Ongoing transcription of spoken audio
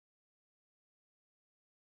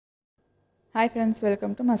Hi friends,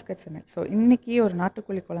 welcome to Muscat Summit. So, இன்னைக்கு ஒரு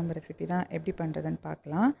நாட்டுக்கோழி குழம்பு ரெசிபி தான் எப்படி பண்ணுறதுன்னு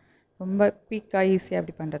பார்க்கலாம். ரொம்ப குயிக்காக ஈஸியாக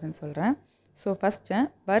எப்படி பண்ணுறதுன்னு சொல்கிறேன். ஸோ ஃபஸ்ட்டு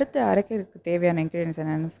வறுத்து அரைக்கிறதுக்கு தேவையான இன்க்ரீடியன்ஸ்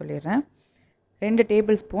என்னென்னு சொல்லிடுறேன். 2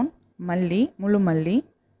 டேபிள் ஸ்பூன் மல்லி, முழு மல்லி,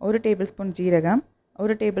 1 டேபிள் ஸ்பூன் ஜீரகம்,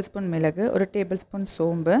 1 டேபிள் ஸ்பூன் மிளகு, 1 டேபிள் ஸ்பூன்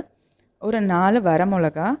சோம்பு, ஒரு 4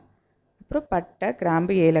 வரமிளகா, அப்புறம் பட்டை,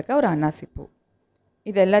 கிராம்பு, ஏலக்காய், ஒரு அன்னாசிப்பூ.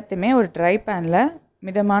 இது எல்லாத்தையுமே ஒரு ட்ரை பேனில்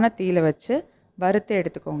மிதமான தீயில் வச்சு வறுத்து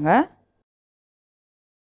எடுத்துக்கோங்க.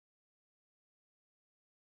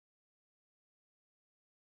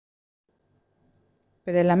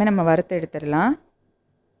 இப்போ இது எல்லாமே நம்ம வறுத்து எடுத்துடலாம்.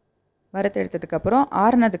 வறுத்து எடுத்ததுக்கப்புறம்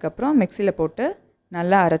ஆறுனதுக்கப்புறம் மிக்சியில் போட்டு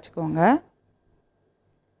நல்லா அரைச்சிக்கோங்க.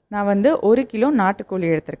 நான் 1 கிலோ நாட்டுக்கோழி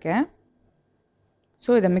எடுத்திருக்கேன்.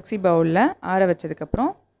 ஸோ இதை மிக்சி பவுலில் ஆற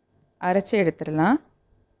வச்சதுக்கப்புறம் அரைச்சி எடுத்துடலாம்.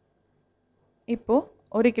 இப்போது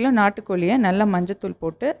 1 கிலோ நாட்டுக்கோழியை நல்லா மஞ்சத்தூள்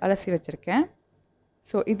போட்டு அலசி வச்சுருக்கேன்.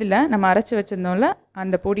 ஸோ இதில் நம்ம அரைச்சி வச்சுருந்தோம்ல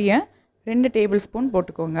அந்த பொடியை 2 டேபிள் ஸ்பூன்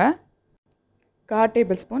போட்டுக்கோங்க. 1/4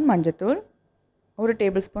 டேபிள் ஸ்பூன் மஞ்சத்தூள், 1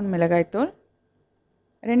 டேபிள் ஸ்பூன் மிளகாய்த்தூள்,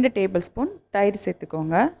 2 டேபிள் ஸ்பூன் தயிர்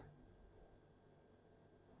சேர்த்துக்கோங்க.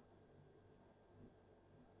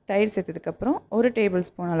 தயிர் சேர்த்ததுக்கப்புறம் 1 டேபிள்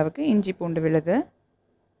ஸ்பூன் அளவுக்கு இஞ்சி பூண்டு விழுது,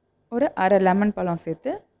 ஒரு அரை லெமன் பழம்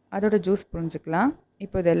சேர்த்து அதோட ஜூஸ் புழிஞ்சிக்கலாம்.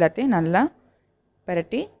 இப்போ இது எல்லாத்தையும் நல்லா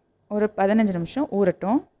பரட்டி ஒரு 15 நிமிஷம்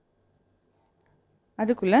ஊறட்டும்.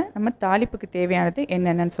 அதுக்குள்ளே நம்ம தாளிப்புக்கு தேவையானது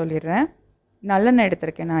என்னென்னு சொல்லிடுறேன். நல்லெண்ணெய்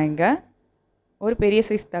எடுத்திருக்கேன் நான் இங்கே. ஒரு பெரிய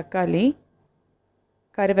சைஸ் தக்காளி,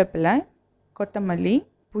 கருவேப்பிலை, கொத்தமல்லி,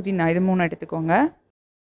 புதினா, இது 3 எடுத்துக்கோங்க.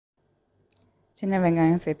 சின்ன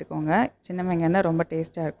வெங்காயம் சேர்த்துக்கோங்க. சின்ன வெங்காயம் தான் ரொம்ப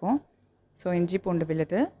டேஸ்ட்டாக இருக்கும். ஸோ இஞ்சி பூண்டு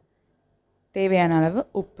விழுது, தேவையான அளவு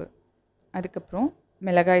உப்பு, அதுக்கப்புறம்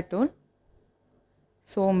மிளகாய்த்தூள்,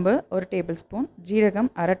 சோம்பு 1 டேபிள் ஸ்பூன், ஜீரகம்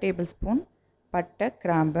அரை டேபிள் ஸ்பூன், பட்டை,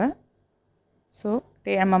 கிராம்பு. ஸோ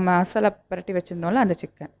நம்ம மசாலா பரட்டி வச்சுருந்தோம்ல அந்த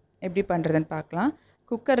சிக்கன் எப்படி பண்ணுறதுன்னு பார்க்கலாம்.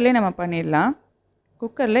 குக்கர்லேயே நம்ம பண்ணிடலாம்.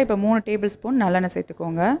 குக்கரில் இப்போ 3 டேபிள் ஸ்பூன் நல்லெண்ணெய்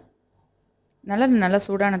சேர்த்துக்கோங்க. நல்லெண்ணெய் நல்லா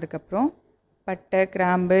சூடானதுக்கப்புறம் பட்டை,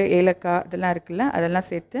 கிராம்பு, ஏலக்காய் இதெல்லாம் இருக்குல்ல அதெல்லாம்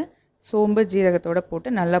சேர்த்து சோம்பு ஜீரகத்தோடு போட்டு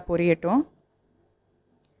நல்லா பொரியட்டும்.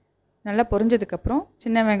 நல்லா பொரிஞ்சதுக்கப்புறம்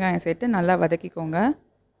சின்ன வெங்காயம் சேர்த்து நல்லா வதக்கிக்கோங்க.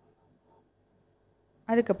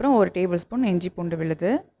 அதுக்கப்புறம் 1 டேபிள் ஸ்பூன் இஞ்சி பூண்டு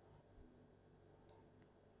விழுது,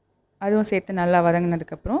 அதுவும் சேர்த்து நல்லா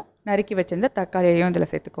வதங்கினதுக்கப்புறம் நறுக்கி வச்சுருந்த தக்காளியையும்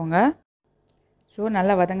இதில் சேர்த்துக்கோங்க. ஸோ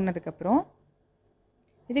நல்லா வதங்கினதுக்கப்புறம்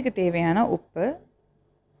இதுக்கு தேவையான உப்பு,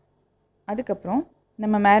 அதுக்கப்புறம்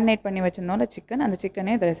நம்ம மேரினேட் பண்ணி வச்சுருந்தோம்ல சிக்கன், அந்த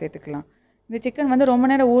சிக்கனே இதில் சேர்த்துக்கலாம். இந்த சிக்கன் ரொம்ப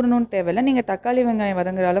நேரம் ஊறணும்னு தேவையில்லை. நீங்கள் தக்காளி வெங்காயம்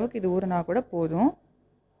வதங்குற அளவுக்கு இது ஊறினா கூட போதும்.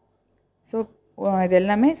 ஸோ இது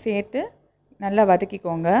எல்லாமே சேர்த்து நல்லா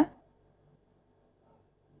வதக்கிக்கோங்க.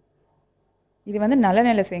 இது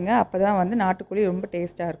நல்லெண்ணெயில் செய்யுங்க, அப்போ தான் நாட்டுக்கோழி ரொம்ப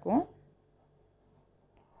டேஸ்ட்டாக இருக்கும்.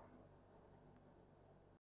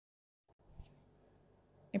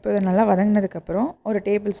 இப்போ இது நல்லா வதங்கினதுக்கப்புறம் ஒரு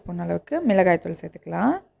டேபிள் ஸ்பூன் அளவுக்கு மிளகாய்த்தூள்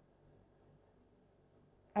சேர்த்துக்கலாம்.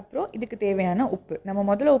 அப்புறம் இதுக்கு தேவையான உப்பு, நம்ம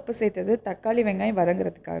முதல்ல உப்பு சேர்த்தது தக்காளி வெங்காயம்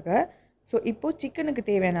வதங்குறதுக்காக. ஸோ இப்போது சிக்கனுக்கு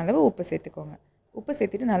தேவையான அளவு உப்பு சேர்த்துக்கோங்க. உப்பு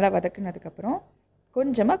சேர்த்துட்டு நல்லா வதக்குனதுக்கப்புறம்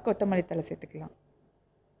கொஞ்சமாக கொத்தமல்லி தழை சேர்த்துக்கலாம்.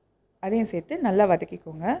 அதையும் சேர்த்து நல்லா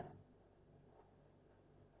வதக்கிக்கோங்க.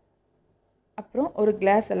 அப்புறம் ஒரு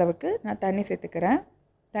கிளாஸ் அளவுக்கு நான் தண்ணி சேர்த்துக்கிறேன்.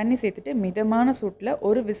 தண்ணி சேர்த்துட்டு மிதமான சூட்டில்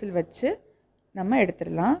ஒரு விசில் வச்சு நம்ம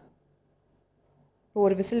எடுத்துடலாம். இப்போ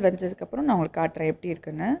ஒரு விசில் வச்சதுக்கப்புறம் நான் உங்களுக்கு காட்டுறேன் எப்படி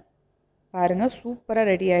இருக்குன்னு. பாருங்கள், சூப்பராக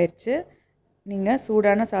ரெடி ஆயிடுச்சு. நீங்கள்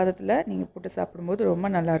சூடான சாதத்தில் நீங்கள் போட்டு சாப்பிடும்போது ரொம்ப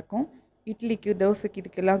நல்லாயிருக்கும். இட்லிக்கு, தோசைக்கு,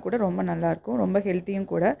 இதுக்கெல்லாம் கூட ரொம்ப நல்லாயிருக்கும். ரொம்ப ஹெல்த்தியும்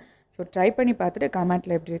கூட. ஸோ ட்ரை பண்ணி பார்த்துட்டு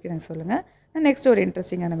கமெண்ட்டில் எப்படி இருக்குன்னு எனக்கு சொல்லுங்கள். நான் நெக்ஸ்ட் ஒரு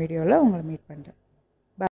இன்ட்ரெஸ்டிங்கான வீடியோவில் உங்களை மீட் பண்ணுறேன்.